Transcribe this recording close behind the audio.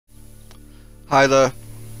Hi there.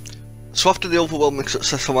 So after the overwhelming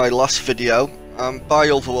success of my last video, by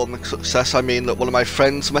overwhelming success I mean that one of my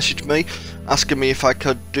friends messaged me asking me if I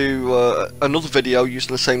could do another video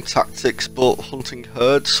using the same tactics but hunting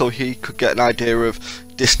herds so he could get an idea of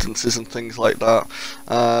distances and things like that.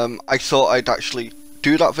 I thought I'd actually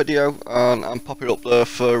do that video and pop it up there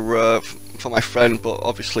for my friend, but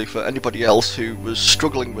obviously for anybody else who was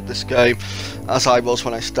struggling with this game as I was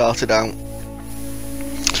when I started out.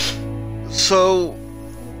 So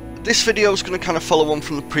this video is going to kind of follow on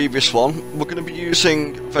from the previous one. We're going to be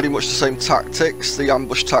using very much the same tactics. The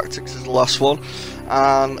ambush tactics is the last one,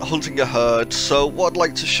 and hunting a herd. So what I'd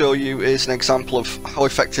like to show you is an example of how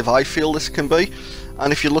effective I feel this can be.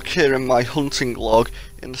 And if you look here in my hunting log,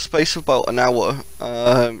 in the space of about an hour,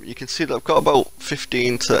 you can see that I've got about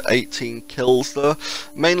 15 to 18 kills there,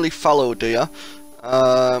 mainly fallow deer.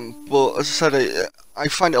 But as I said, I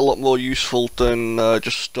find it a lot more useful than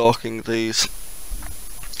just stalking these.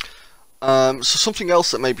 So something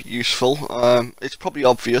else that may be useful, it's probably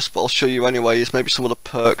obvious but I'll show you anyway, is maybe some of the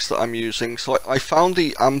perks that I'm using. So I found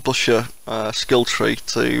the ambusher skill tree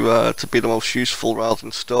to be the most useful rather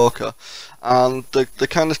than stalker, and the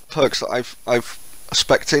kind of perks that I've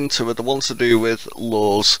spec'd into are the ones to do with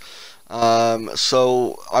lures.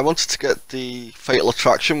 So I wanted to get the Fatal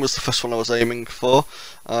Attraction, was the first one I was aiming for,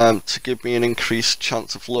 to give me an increased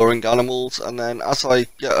chance of luring animals, and then as I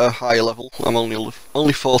get a higher level, I'm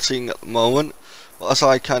only 14 at the moment, but as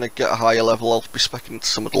I kind of get a higher level I'll be speccing into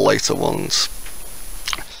some of the later ones.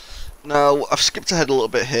 Now I've skipped ahead a little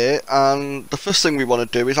bit here, and the first thing we want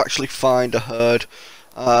to do is actually find a herd,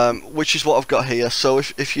 which is what I've got here. So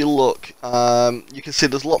if you look, you can see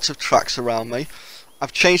there's lots of tracks around me.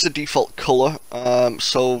 I've changed the default colour,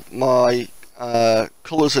 so my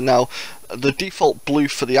colours are now the default blue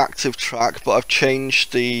for the active track, but I've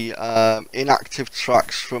changed the inactive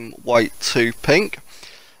tracks from white to pink.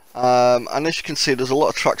 And as you can see, there's a lot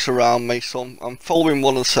of tracks around me, so I'm following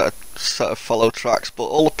one set of fallow tracks, but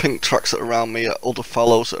all the pink tracks that are around me are other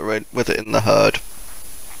fallows that are with it in the herd.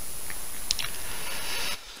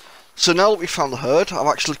 So now that we've found the herd, I've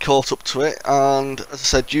actually caught up to it, and as I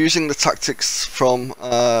said, using the tactics from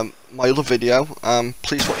my other video,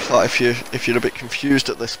 please watch that if you're a bit confused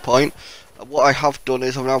at this point. What I have done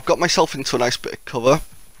is I've got myself into a nice bit of cover.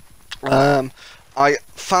 I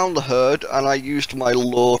found the herd and I used my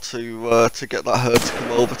lure to get that herd to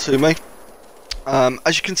come over to me.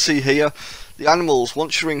 As you can see here, the animals,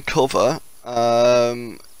 once you're in cover,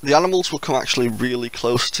 the animals will come actually really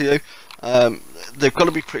close to you. They've got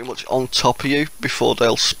to be pretty much on top of you before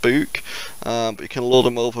they'll spook, but you can lure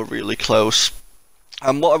them over really close.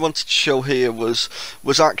 And what I wanted to show here was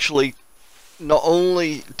actually not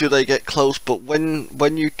only do they get close, but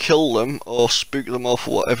when you kill them or spook them off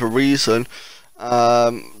for whatever reason,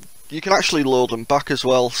 you can actually lure them back as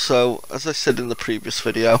well. So as I said in the previous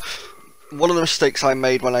video, one of the mistakes I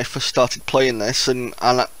made when I first started playing this, and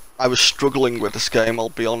I was struggling with this game, I'll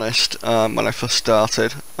be honest, when I first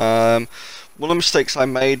started. One of the mistakes I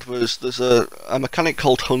made was there's a mechanic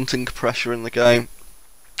called hunting pressure in the game.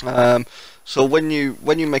 So when you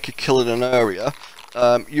make a kill in an area,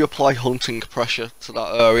 you apply hunting pressure to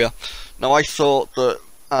that area. Now I thought that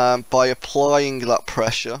by applying that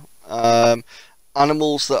pressure,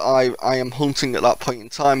 animals that I am hunting at that point in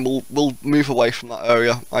time will move away from that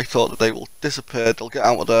area. I thought that they will disappear, they'll get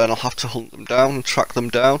out of there and I'll have to hunt them down and track them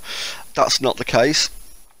down. That's not the case.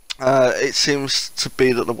 It seems to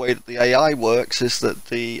be that the way that the AI works is that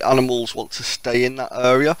the animals want to stay in that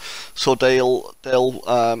area, so they'll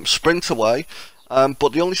sprint away, but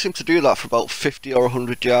they only seem to do that for about 50 or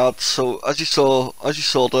 100 yards. So as you saw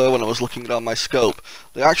there when I was looking down my scope,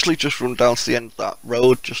 they actually just run down to the end of that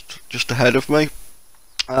road just ahead of me,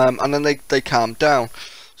 and then they calm down.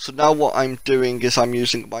 So now what I'm doing is I'm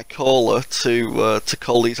using my caller to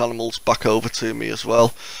call these animals back over to me as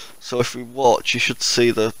well. So if we watch, you should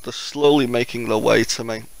see they're slowly making their way to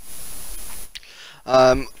me.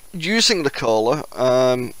 Using the caller,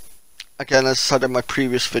 again, as I said in my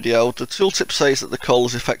previous video, the tooltip says that the call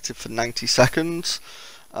is effective for 90 seconds.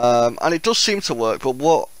 And it does seem to work, but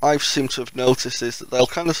what I've seemed to have noticed is that they'll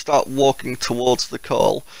kind of start walking towards the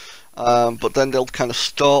call, but then they'll kind of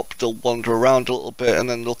stop, they'll wander around a little bit, and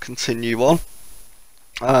then they'll continue on.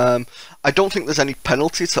 I don't think there's any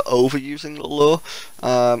penalty to overusing the lure,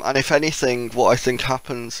 and if anything, what I think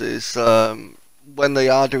happens is when they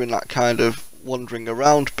are doing that kind of wandering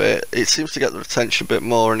around bit, it seems to get their attention a bit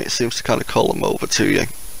more and it seems to kind of call them over to you.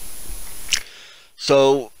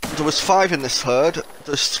 So there was 5 in this herd,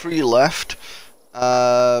 there's 3 left.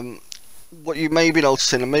 What you may be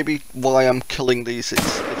noticing, and maybe why I'm killing these,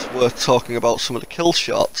 it's worth talking about some of the kill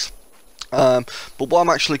shots. But what I'm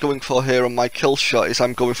actually going for here on my kill shot is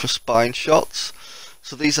I'm going for spine shots.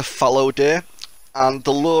 So these are fallow deer, and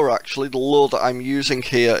the lure that I'm using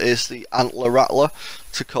here is the antler rattler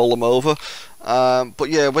to call them over. But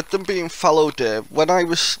yeah, with them being fallow deer, when I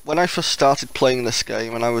first started playing this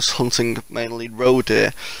game and I was hunting mainly roe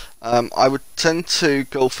deer, I would tend to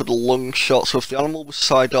go for the lung shot. So if the animal was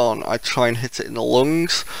side on, I'd try and hit it in the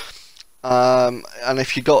lungs. And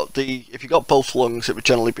if you got both lungs, it would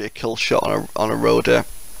generally be a kill shot on a roe deer.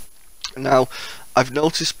 Now, I've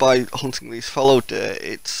noticed by hunting these fallow deer,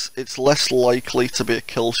 it's less likely to be a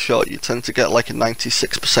kill shot. You tend to get like a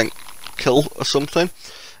 96% kill or something.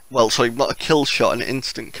 Well, sorry, not a kill shot, an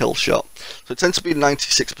instant kill shot. So it tends to be a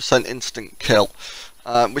 96% instant kill,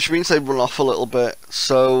 which means they run off a little bit.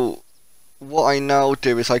 So what I now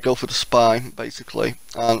do is I go for the spine, basically,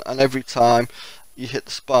 and every time you hit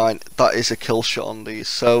the spine, that is a kill shot on these.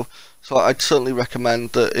 So I'd certainly recommend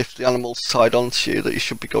that if the animal's tied onto you, that you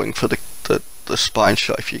should be going for the spine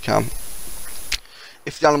shot if you can.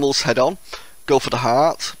 If the animal's head on, go for the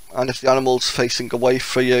heart, and if the animal's facing away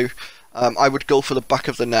from you, I would go for the back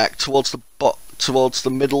of the neck, towards the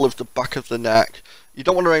middle of the back of the neck. You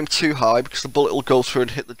don't want to aim too high because the bullet will go through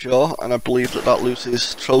and hit the jaw, and I believe that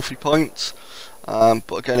loses trophy points.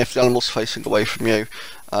 But again, if the animal's facing away from you,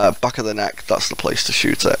 back of the neck, that's the place to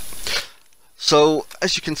shoot it. So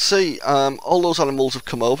as you can see, all those animals have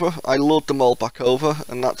come over. I lured them all back over,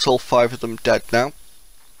 and that's all 5 of them dead now.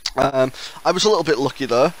 I was a little bit lucky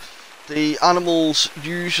there. The animals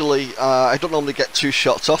usually, I don't normally get 2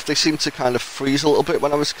 shots off. They seem to kind of freeze a little bit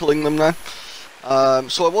when I was killing them now.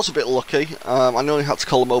 So I was a bit lucky. I only had to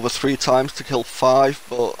call them over 3 times to kill 5,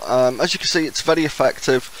 but as you can see, it's very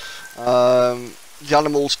effective. The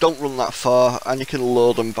animals don't run that far, and you can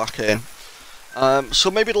lure them back in. So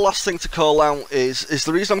maybe the last thing to call out is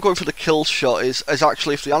the reason I'm going for the kill shot is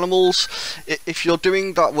actually if the animals, if you're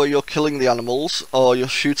doing that where you're killing the animals, or you're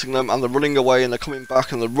shooting them and they're running away and they're coming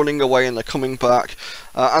back and they're running away and they're coming back,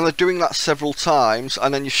 and they're doing that several times,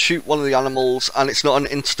 and then you shoot one of the animals and it's not an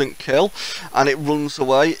instant kill and it runs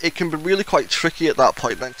away, it can be really quite tricky at that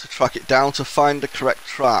point then to track it down, to find the correct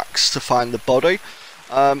tracks, to find the body.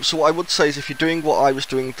 So what I would say is if you're doing what I was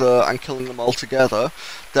doing there and killing them all together,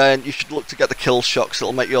 then you should look to get the kill shots.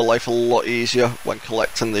 It'll make your life a lot easier when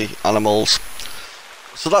collecting the animals.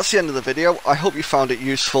 So that's the end of the video. I hope you found it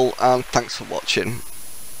useful, and thanks for watching.